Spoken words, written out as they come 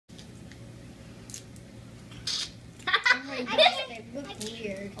my gosh, they look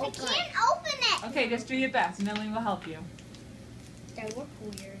weird. I can't open it. Okay, just do your best and then we will help you. They look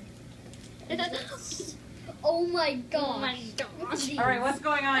weird. Oh my gosh. Oh my gosh. All right, what's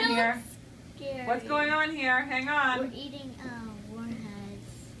going on here? Scary. What's going on here? Hang on. We're eating warheads.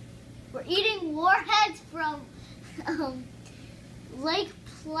 We're eating warheads from Lake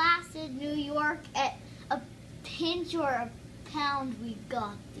Placid, New York. At a pinch or a pound, we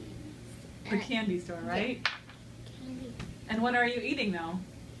got these. The candy store, right? Yeah, candy. And what are you eating though?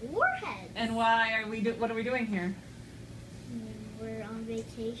 Warheads. And why are we? What are we doing here? We're on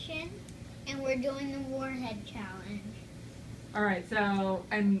vacation, and we're doing the warhead challenge. All right. So,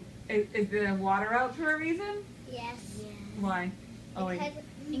 and is the water out for a reason? Yes. Yeah. Why? Oh, wait.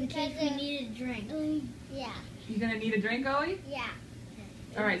 In case we need a drink. Yeah. You gonna need a drink, Owie? Yeah.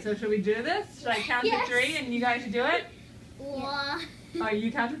 All right. So should we do this? Should I count Yes. to 3 and you guys should do it? One. Oh,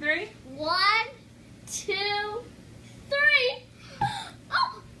 you count to 3? 1, 2, 3.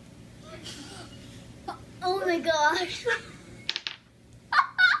 Oh! Oh my gosh.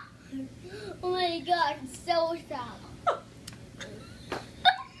 Oh my god, it's so shallow.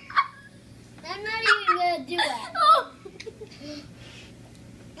 I'm not even gonna do it. Oh.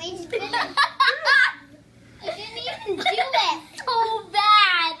 I didn't even do it. So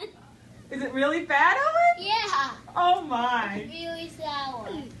bad. Is it really bad, Owen? Yeah. Oh my. Really sour.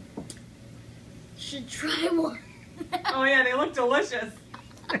 Should try one. Oh yeah, they look delicious.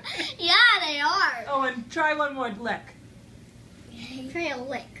 Yeah, they are. Oh, and try one more lick. Try a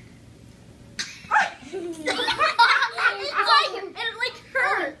lick. No. it like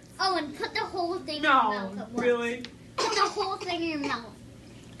hurts. Oh, and put the whole thing in your mouth at once. Really? Put the whole thing in your mouth.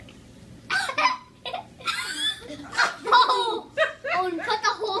 Oh, and put the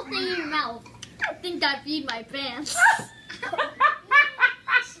whole thing in your mouth. I think I peed my pants.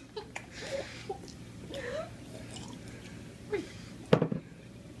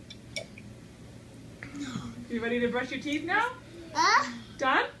 You ready to brush your teeth now?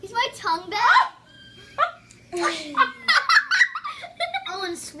 Done? Is my tongue back? Oh,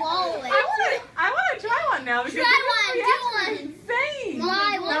 and swallow it. I want to try one now because Try this one, do reaction is insane.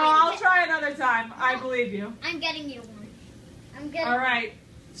 Why? No, I'll try another time. I believe you. I'm getting you one. I'm getting. All right.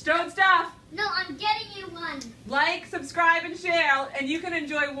 Stowed stuff. No, I'm getting you one. Like, subscribe, and share, and you can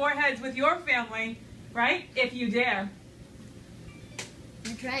enjoy Warheads with your family, right? If you dare.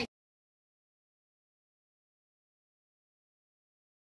 That's right.